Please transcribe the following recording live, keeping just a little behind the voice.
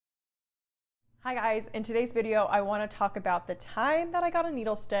Hi guys, in today's video I want to talk about the time that I got a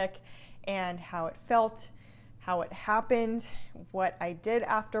needle stick and how it felt, how it happened, what I did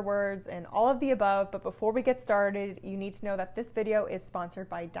afterwards, and all of the above. But before we get started, you need to know that this video is sponsored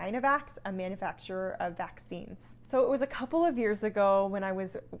by Dynavax, a manufacturer of vaccines. So it was a couple of years ago when I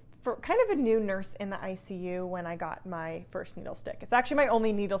was kind of a new nurse in the ICU when I got my first needle stick. It's actually my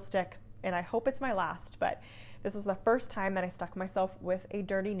only needle stick, and I hope it's my last, but this was the first time that I stuck myself with a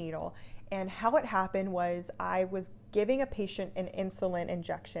dirty needle. And how it happened was I was giving a patient an insulin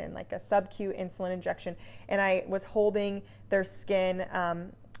injection, like a sub-Q insulin injection, and I was holding their skin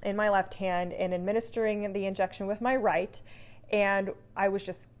in my left hand and administering the injection with my right. And I was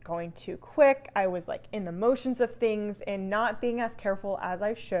just going too quick. I was like in the motions of things and not being as careful as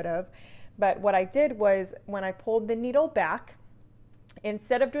I should have. But what I did was when I pulled the needle back,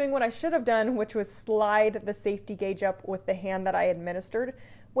 instead of doing what I should have done, which was slide the safety gauge up with the hand that I administered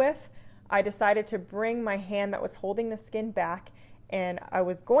with, I decided to bring my hand that was holding the skin back, and I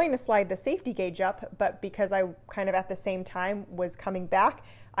was going to slide the safety gauge up, but because I kind of at the same time was coming back,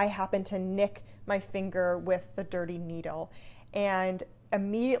 I happened to nick my finger with the dirty needle. And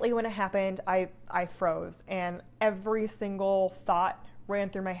immediately when it happened, I froze, and every single thought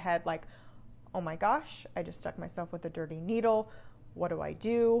ran through my head like, oh my gosh, I just stuck myself with a dirty needle. What do I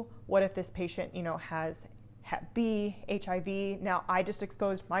do? What if this patient, has Hep B, HIV? Now I just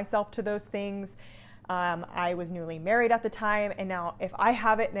exposed myself to those things. I was newly married at the time, and now if I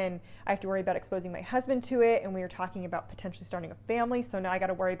have it, then I have to worry about exposing my husband to it, and we were talking about potentially starting a family, so now I got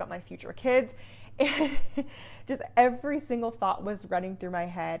to worry about my future kids. And just every single thought was running through my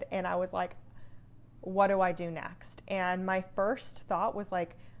head, and I was like, what do I do next? And my first thought was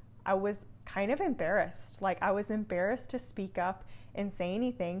like, I was kind of embarrassed. Like, I was embarrassed to speak up and say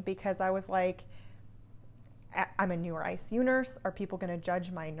anything because I was like, I'm a newer ICU nurse. Are people going to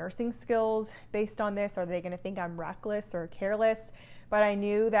judge my nursing skills based on this? Are they going to think I'm reckless or careless? But I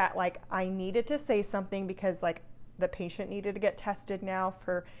knew that I needed to say something because the patient needed to get tested now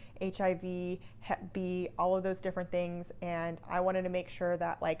for HIV, Hep B, all of those different things. And I wanted to make sure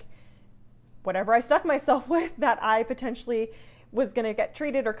that whatever I stuck myself with, that I potentially was going to get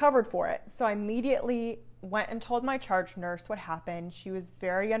treated or covered for it. So I immediately went and told my charge nurse what happened. She was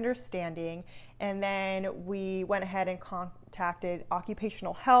very understanding. And then we went ahead and contacted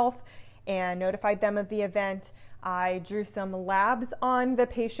occupational health and notified them of the event. I drew some labs on the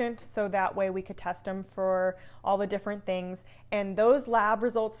patient so that way we could test them for all the different things. And those lab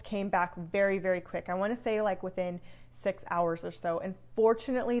results came back very, very quick. I want to say within 6 hours or so. And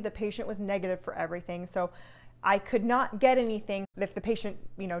fortunately, the patient was negative for everything. So I could not get anything if the patient,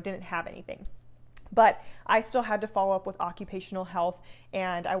 didn't have anything. But I still had to follow up with occupational health,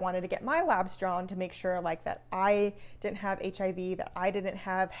 and I wanted to get my labs drawn to make sure that I didn't have HIV, that I didn't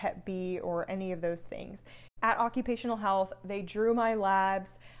have Hep B or any of those things. At occupational health, they drew my labs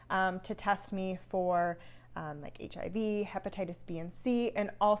to test me for HIV, hepatitis B and C,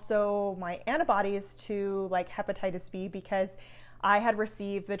 and also my antibodies to hepatitis B because I had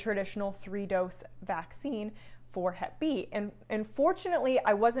received the traditional 3-dose vaccine for Hep B. And fortunately,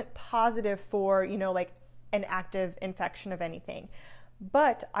 I wasn't positive for, an active infection of anything.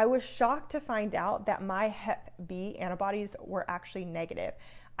 But I was shocked to find out that my Hep B antibodies were actually negative.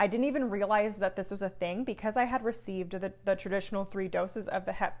 I didn't even realize that this was a thing because I had received the traditional 3 doses of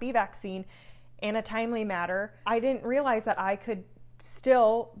the Hep B vaccine in a timely manner. I didn't realize that I could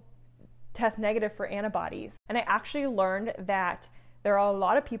still test negative for antibodies. And I actually learned that there are a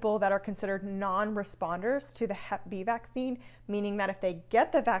lot of people that are considered non-responders to the Hep B vaccine, meaning that if they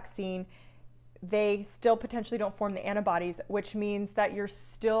get the vaccine, they still potentially don't form the antibodies, which means that you're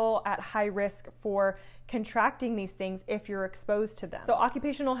still at high risk for contracting these things if you're exposed to them. So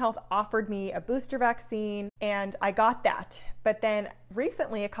occupational health offered me a booster vaccine, and I got that. But then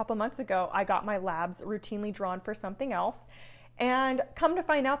recently, a couple months ago, I got my labs routinely drawn for something else, and come to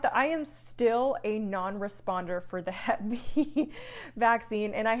find out that I am still a non-responder for the Hep B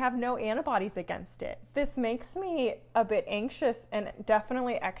vaccine, and I have no antibodies against it. This makes me a bit anxious and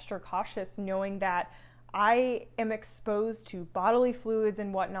definitely extra cautious knowing that I am exposed to bodily fluids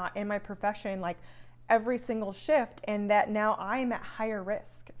and whatnot in my profession every single shift, and that now I'm at higher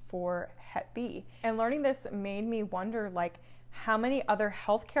risk for Hep B. And learning this made me wonder how many other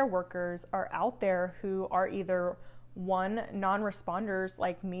healthcare workers are out there who are either 1, non-responders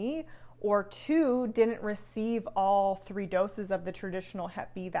like me, or 2, didn't receive all 3 doses of the traditional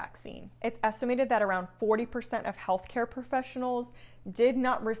Hep B vaccine. It's estimated that around 40% of healthcare professionals did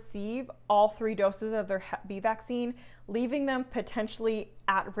not receive all 3 doses of their Hep B vaccine, leaving them potentially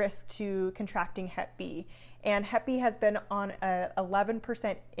at risk to contracting Hep B. and Hep B has been on an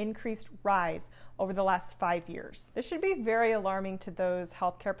 11% increased rise over the last 5 years. This should be very alarming to those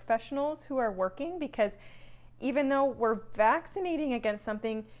healthcare professionals who are working, because even though we're vaccinating against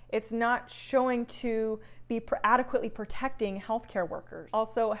something, it's not showing to be adequately protecting healthcare workers.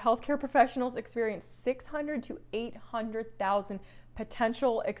 Also, healthcare professionals experience 600 to 800,000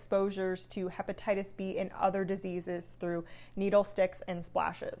 potential exposures to hepatitis B and other diseases through needle sticks and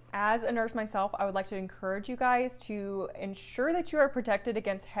splashes. As a nurse myself, I would like to encourage you guys to ensure that you are protected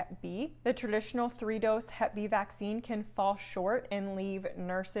against Hep B. The traditional 3-dose Hep B vaccine can fall short and leave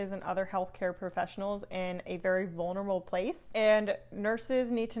nurses and other healthcare professionals in a very vulnerable place. And nurses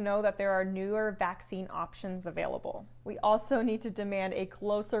need to know that there are newer vaccine options available. We also need to demand a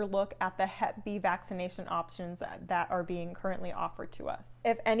closer look at the Hep B vaccination options that are being currently offered to us.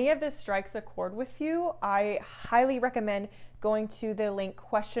 If any of this strikes a chord with you, I highly recommend going to the link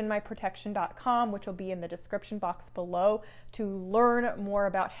questionmyprotection.com, which will be in the description box below, to learn more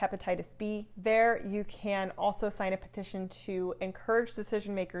about hepatitis B. There you can also sign a petition to encourage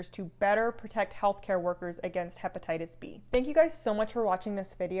decision makers to better protect healthcare workers against hepatitis B. Thank you guys so much for watching this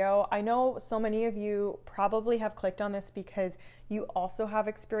video. I know so many of you probably have clicked on this because you also have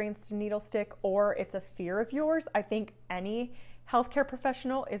experienced a needle stick, or it's a fear of yours. I think any healthcare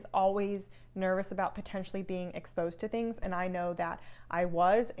professional is always nervous about potentially being exposed to things, and I know that I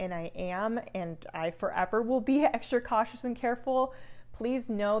was, and I am, and I forever will be extra cautious and careful. Please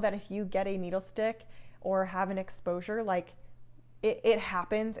know that if you get a needle stick or have an exposure, like it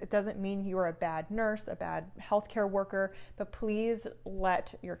happens. It doesn't mean you are a bad nurse, a bad healthcare worker, but please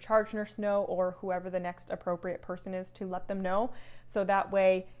let your charge nurse know, or whoever the next appropriate person is, to let them know, so that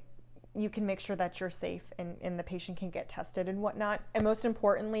way you can make sure that you're safe and the patient can get tested and whatnot. And most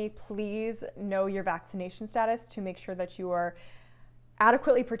importantly, please know your vaccination status to make sure that you are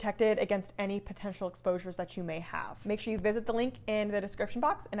adequately protected against any potential exposures that you may have. Make sure you visit the link in the description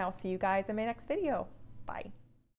box, and I'll see you guys in my next video. Bye.